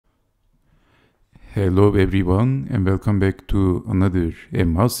Hello everyone and welcome back to another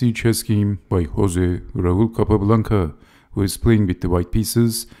must-see chess game by Jose Raul Capablanca, who is playing with the white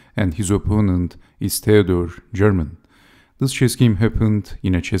pieces, and his opponent is Theodore Germann. This chess game happened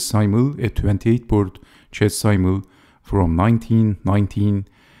in a chess simul, a 28-board chess simul from 1919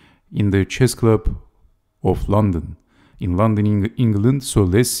 in the Chess Club of London, in London, England. So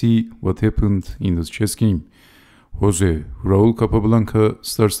let's see what happened in this chess game. Jose Raul Capablanca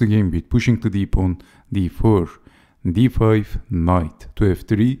starts the game with pushing the d pawn d4, d5, knight to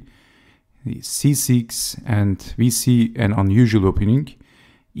f3, c6, and we see an unusual opening,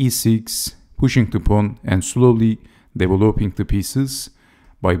 e6, pushing the pawn and slowly developing the pieces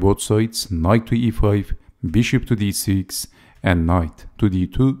by both sides, knight to e5, bishop to d6, and knight to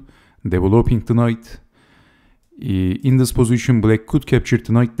d2, developing the knight. In this position, black could capture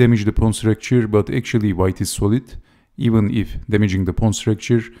the knight, damage the pawn structure, but actually white is solid. Even if damaging the pawn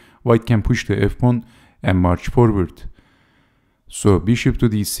structure, white can push the f-pawn and march forward. So bishop to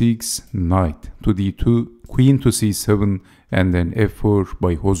d6, knight to d2, queen to c7, and then f4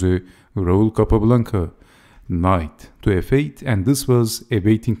 by Jose Raul Capablanca. Knight to f8, and this was a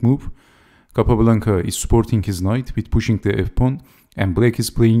waiting move. Capablanca is supporting his knight with pushing the f-pawn, and black is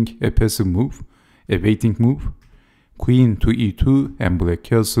playing a passive move, a waiting move. Queen to e2, and black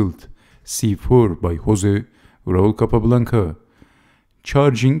castled. c4 by Jose Raul Capablanca.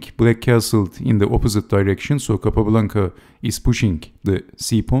 Charging, black castled in the opposite direction, so Capablanca is pushing the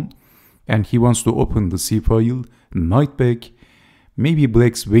c-pawn, and he wants to open the c-file, knight back. Maybe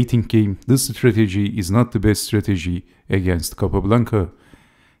black's waiting game, this strategy is not the best strategy against Capablanca.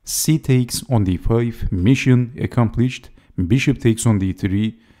 C takes on d5, mission accomplished, bishop takes on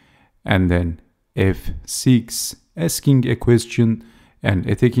d3, and then f6, asking a question and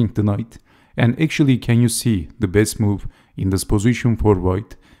attacking the knight. And actually, can you see the best move in this position for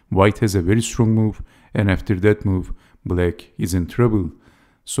white? White has a very strong move, and after that move, black is in trouble.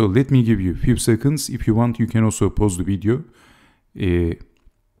 So let me give you a few seconds. If you want, you can also pause the video. In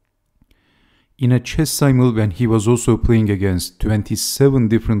a chess simul, when he was also playing against 27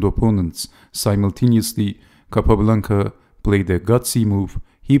 different opponents simultaneously, Capablanca played a gutsy move.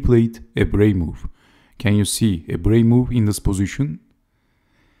 He played a brave move. Can you see a brave move in this position?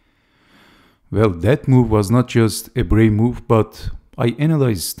 Well, that move was not just a brave move, but I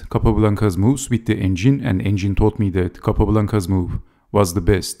analyzed Capablanca's moves with the engine, and engine taught me that Capablanca's move was the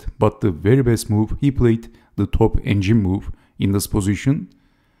best. But the very best move, he played the top engine move in this position,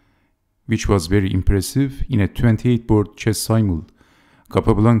 which was very impressive in a 28-board chess simul.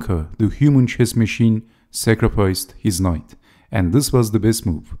 Capablanca, the human chess machine, sacrificed his knight, and this was the best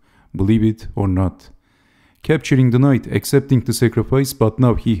move, believe it or not. Capturing the knight, accepting the sacrifice, but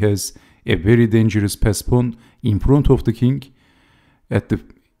now he has a very dangerous pass pawn in front of the king,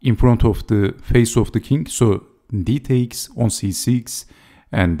 in front of the face of the king. So d takes on c6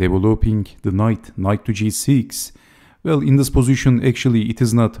 and developing the knight to g6. Well, in this position, actually, it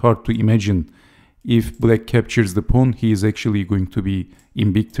is not hard to imagine if black captures the pawn, he is actually going to be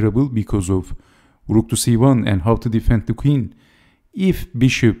in big trouble because of rook to c1 and how to defend the queen. If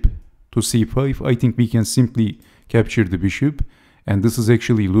bishop to c5, I think we can simply capture the bishop. And this is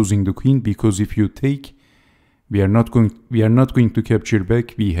actually losing the queen, because if you take, we are not going to capture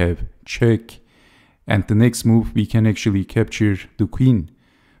back. We have check, and the next move we can actually capture the queen.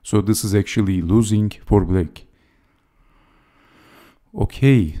 So this is actually losing for black.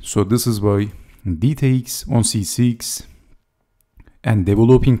 Okay, so this is why d takes on c6 and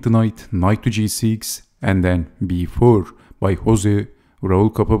developing the knight to g6, and then b4 by Jose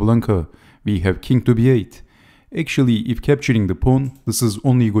Raul Capablanca. We have king to b8. Actually, if capturing the pawn, this is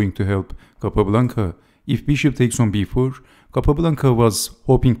only going to help Capablanca. If bishop takes on b4, Capablanca was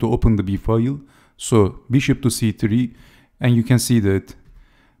hoping to open the b-file, so bishop to c3, and you can see that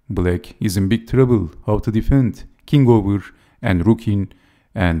black is in big trouble. How to defend? King over and rook in,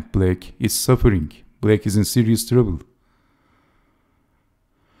 and black is suffering. Black is in serious trouble.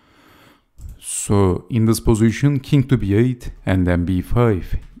 So in this position, king to b8, and then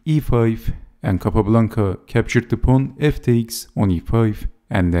b5, e5, and Capablanca captured the pawn, f takes on e5,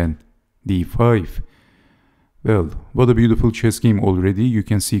 and then d5. Well, what a beautiful chess game already. You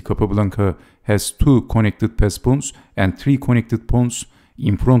can see Capablanca has 2 connected pass pawns and 3 connected pawns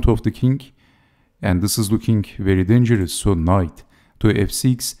in front of the king. And this is looking very dangerous. So knight to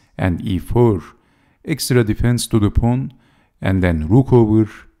f6 and e4. Extra defense to the pawn, and then rook over,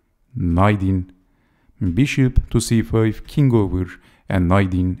 knight in, bishop to c5, king over, and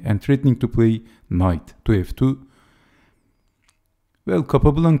knight in, and threatening to play knight to f2. Well,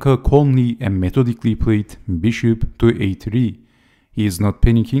 Capablanca calmly and methodically played bishop to a3. He is not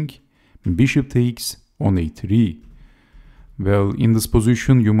panicking. bishop takes on a3. Well, in this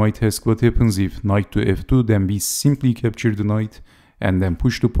position you might ask what happens if knight to f2, then we simply capture the knight and then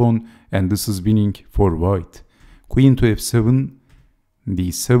push the pawn, and this is winning for white. Queen to f7,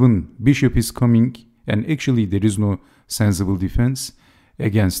 d7, bishop is coming, and actually there is no sensible defense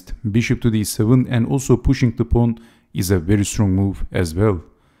against bishop to d7, and also pushing the pawn is a very strong move as well.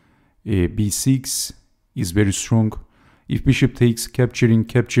 b6 is very strong. If bishop takes, capturing,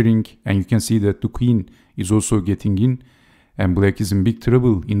 and you can see that the queen is also getting in, and black is in big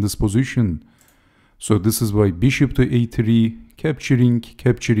trouble in this position. So this is why bishop to a3,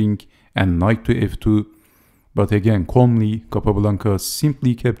 capturing, and knight to f2. But again, calmly, Capablanca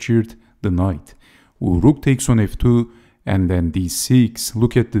simply captured the knight. Rook takes on f2, and then d6.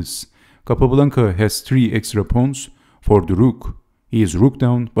 Look at this. Capablanca has 3 extra pawns for the rook. He is rook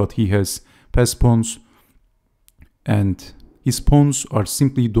down, but he has pass pawns, and his pawns are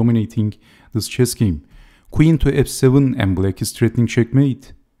simply dominating this chess game. Queen to f7, and black is threatening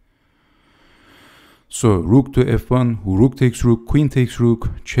checkmate. So rook to f1, rook takes rook, queen takes rook,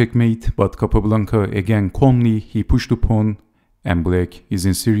 checkmate. But Capablanca again calmly, he pushed the pawn, and black is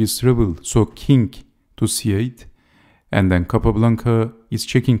in serious trouble. So king to c8, and then Capablanca is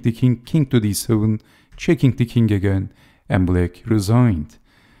checking the king, king to d7, checking the king again, and black resigned.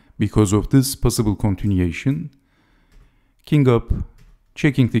 Because of this possible continuation, king up,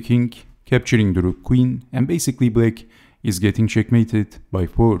 checking the king, capturing the rook queen, and basically black is getting checkmated by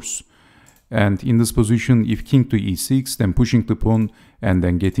force. And in this position, if king to e6, then pushing the pawn and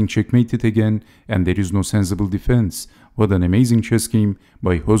then getting checkmated again, and there is no sensible defense. What an amazing chess game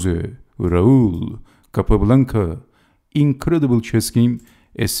by Jose Raul Capablanca. Incredible chess game,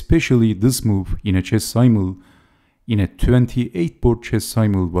 especially this move in a chess simul. In a 28 board chess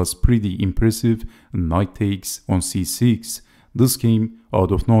simul was pretty impressive. Knight takes on c6. This came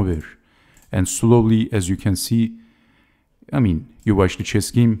out of nowhere. And slowly, as you can see, you watched the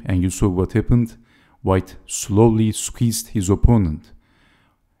chess game and you saw what happened. White slowly squeezed his opponent.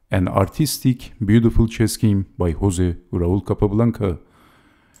 An artistic, beautiful chess game by Jose Raul Capablanca.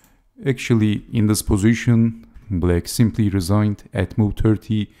 Actually, in this position, black simply resigned at move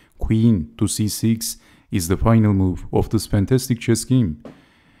 30. Queen to c6 is the final move of this fantastic chess game.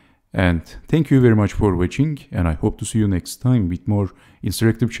 And thank you very much for watching, and I hope to see you next time with more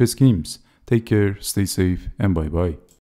interactive chess games. Take care, stay safe, and bye bye.